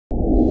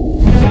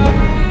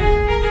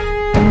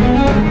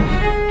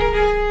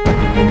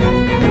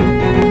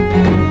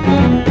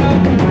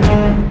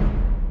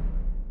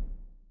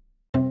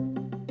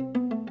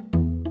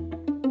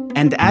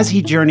And as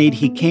he journeyed,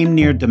 he came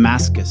near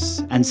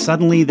Damascus, and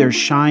suddenly there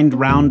shined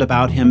round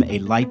about him a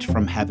light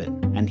from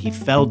heaven, and he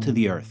fell to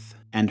the earth,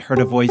 and heard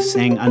a voice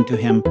saying unto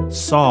him,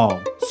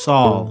 Saul,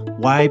 Saul,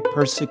 why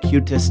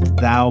persecutest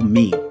thou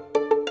me?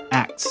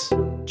 Acts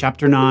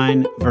chapter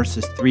 9,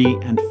 verses 3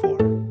 and 4.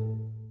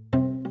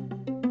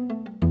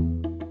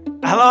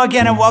 Hello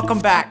again and welcome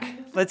back.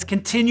 Let's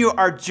continue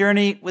our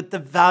journey with the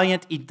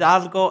valiant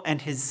Hidalgo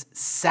and his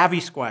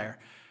savvy squire.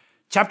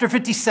 Chapter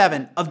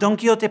 57 of Don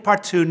Quixote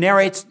Part 2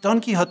 narrates Don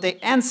Quixote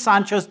and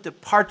Sancho's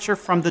departure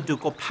from the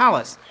ducal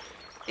palace.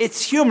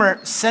 Its humor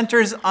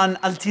centers on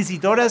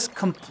Altisidora's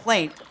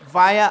complaint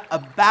via a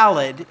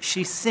ballad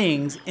she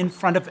sings in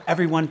front of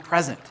everyone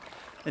present.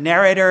 The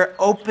narrator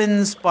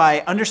opens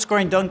by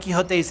underscoring Don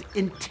Quixote's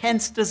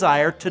intense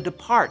desire to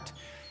depart.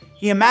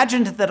 He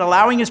imagined that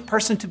allowing his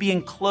person to be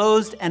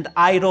enclosed and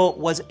idle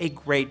was a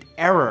great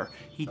error.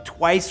 He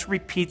twice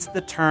repeats the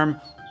term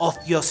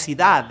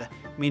ociosidad,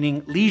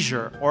 meaning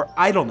leisure or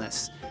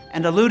idleness,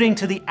 and alluding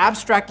to the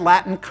abstract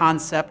Latin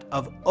concept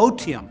of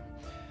otium.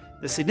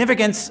 The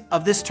significance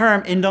of this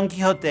term in Don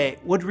Quixote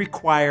would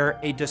require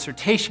a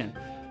dissertation,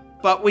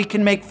 but we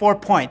can make 4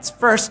 points.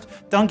 First,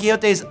 Don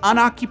Quixote's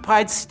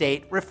unoccupied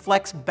state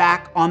reflects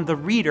back on the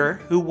reader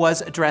who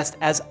was addressed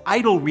as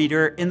idle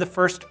reader in the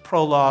first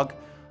prologue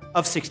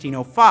of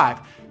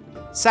 1605.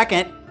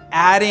 Second,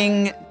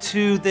 adding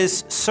to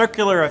this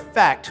circular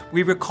effect,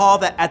 we recall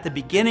that at the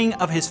beginning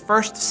of his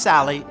first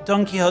sally,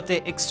 Don Quixote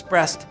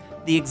expressed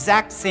the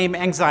exact same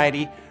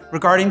anxiety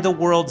regarding the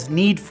world's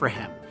need for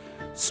him.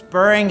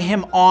 Spurring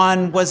him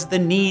on was the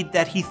need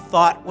that he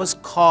thought was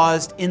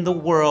caused in the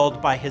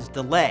world by his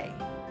delay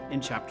in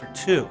chapter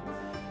 2.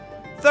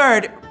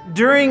 Third,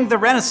 during the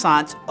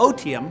Renaissance,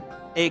 otium,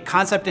 a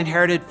concept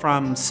inherited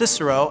from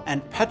Cicero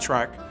and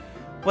Petrarch,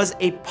 was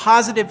a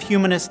positive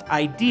humanist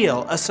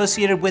ideal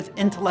associated with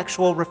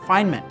intellectual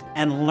refinement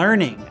and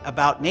learning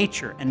about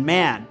nature and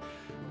man.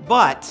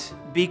 But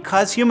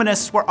because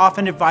humanists were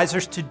often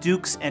advisors to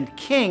dukes and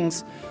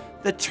kings,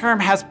 the term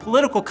has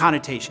political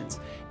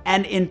connotations,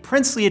 and in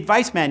princely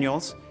advice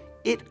manuals,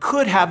 it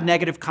could have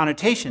negative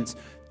connotations.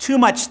 Too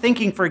much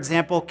thinking, for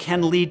example,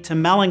 can lead to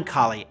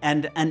melancholy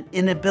and an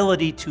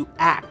inability to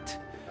act.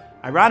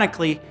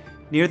 Ironically,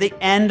 near the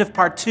end of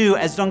Part 2,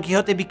 as Don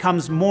Quixote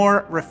becomes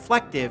more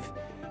reflective,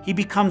 he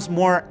becomes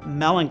more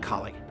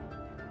melancholy.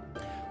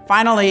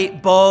 Finally,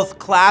 both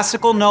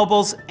classical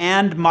nobles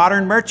and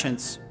modern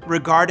merchants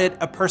regarded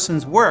a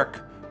person's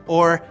work,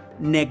 or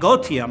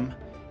negotium,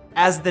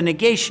 as the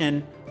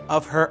negation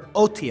of her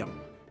otium.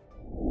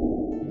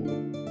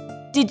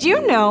 Did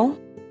you know?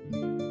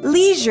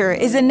 Leisure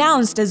is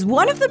announced as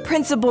one of the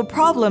principal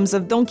problems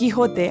of Don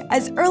Quixote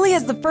as early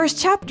as the first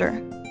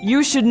chapter.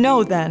 You should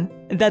know, then,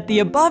 that the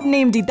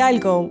above-named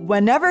Hidalgo,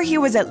 whenever he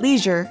was at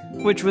leisure,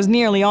 which was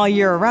nearly all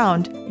year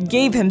around,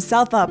 gave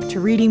himself up to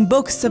reading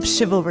books of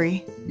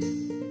chivalry.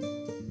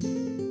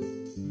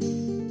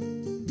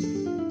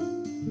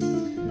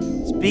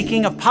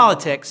 Speaking of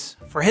politics,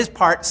 for his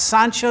part,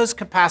 Sancho's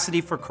capacity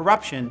for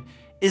corruption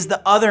is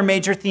the other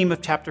major theme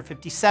of chapter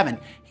 57.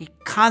 He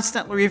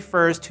constantly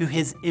refers to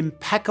his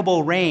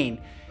impeccable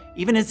reign,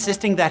 even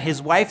insisting that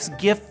his wife's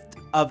gift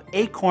of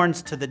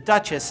acorns to the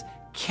Duchess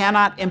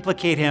cannot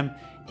implicate him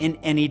in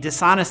any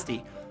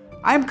dishonesty.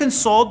 I am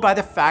consoled by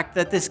the fact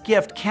that this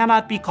gift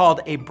cannot be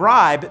called a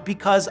bribe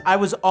because I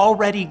was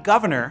already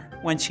governor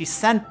when she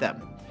sent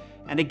them.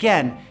 And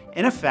again,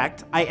 in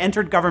effect, I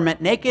entered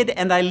government naked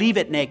and I leave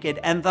it naked,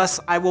 and thus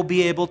I will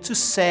be able to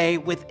say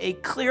with a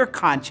clear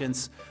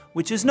conscience,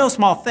 which is no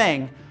small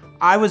thing,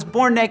 I was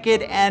born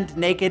naked and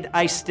naked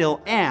I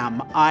still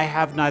am. I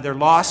have neither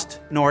lost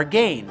nor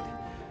gained.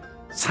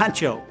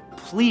 Sancho,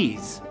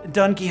 please.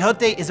 Don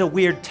Quixote is a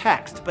weird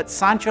text, but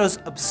Sancho's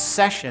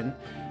obsession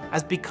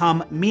has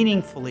become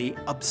meaningfully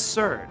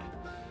absurd.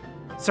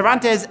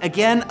 Cervantes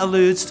again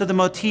alludes to the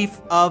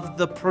motif of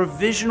the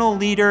provisional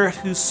leader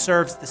who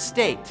serves the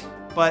state,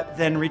 but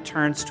then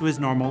returns to his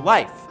normal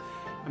life.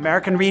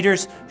 American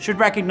readers should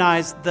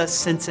recognize the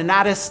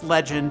Cincinnatus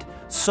legend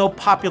so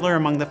popular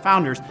among the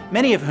founders,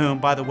 many of whom,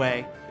 by the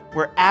way,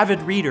 were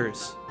avid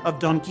readers of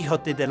Don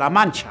Quixote de la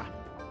Mancha.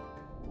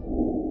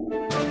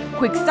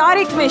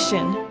 Quixotic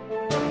mission.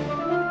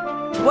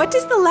 What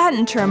does the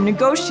Latin term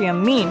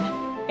negotium mean?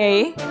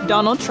 A.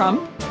 Donald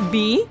Trump.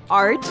 B.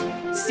 Art.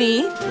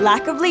 C.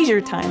 Lack of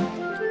leisure time.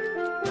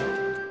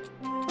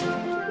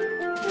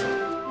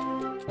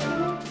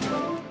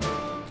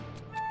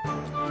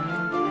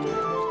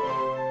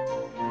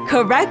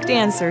 Correct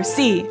answer,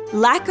 C.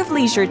 Lack of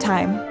leisure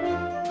time.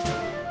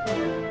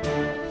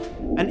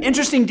 An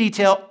interesting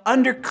detail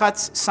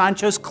undercuts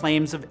Sancho's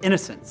claims of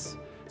innocence.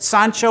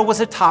 Sancho was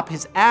atop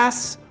his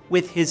ass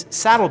with his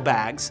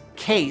saddlebags,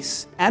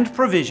 case, and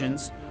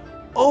provisions,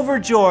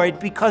 overjoyed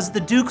because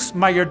the Duke's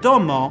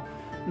mayordomo,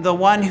 the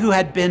one who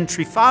had been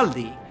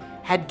Trifaldi,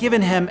 had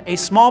given him a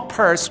small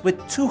purse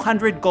with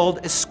 200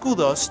 gold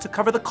escudos to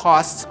cover the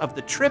costs of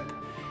the trip,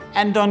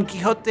 and Don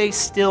Quixote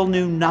still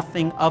knew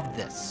nothing of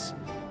this.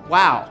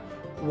 Wow,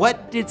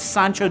 what did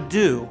Sancho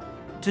do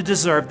to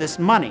deserve this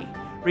money?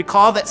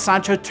 Recall that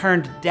Sancho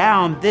turned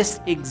down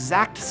this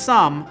exact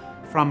sum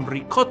from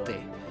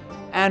Ricote.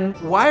 And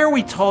why are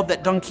we told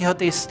that Don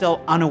Quixote is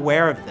still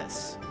unaware of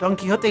this? Don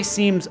Quixote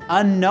seems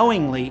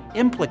unknowingly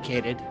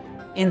implicated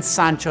in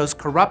Sancho's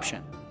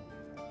corruption.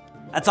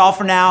 That's all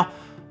for now.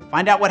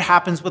 Find out what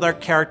happens with our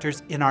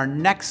characters in our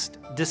next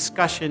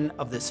discussion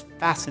of this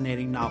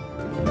fascinating novel.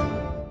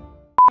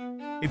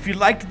 If you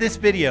liked this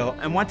video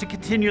and want to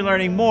continue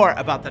learning more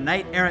about the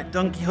knight-errant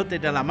Don Quixote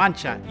de la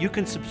Mancha, you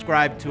can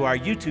subscribe to our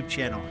YouTube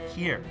channel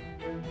here.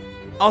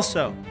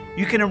 Also,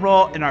 you can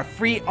enroll in our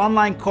free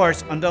online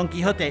course on Don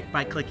Quixote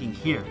by clicking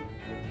here.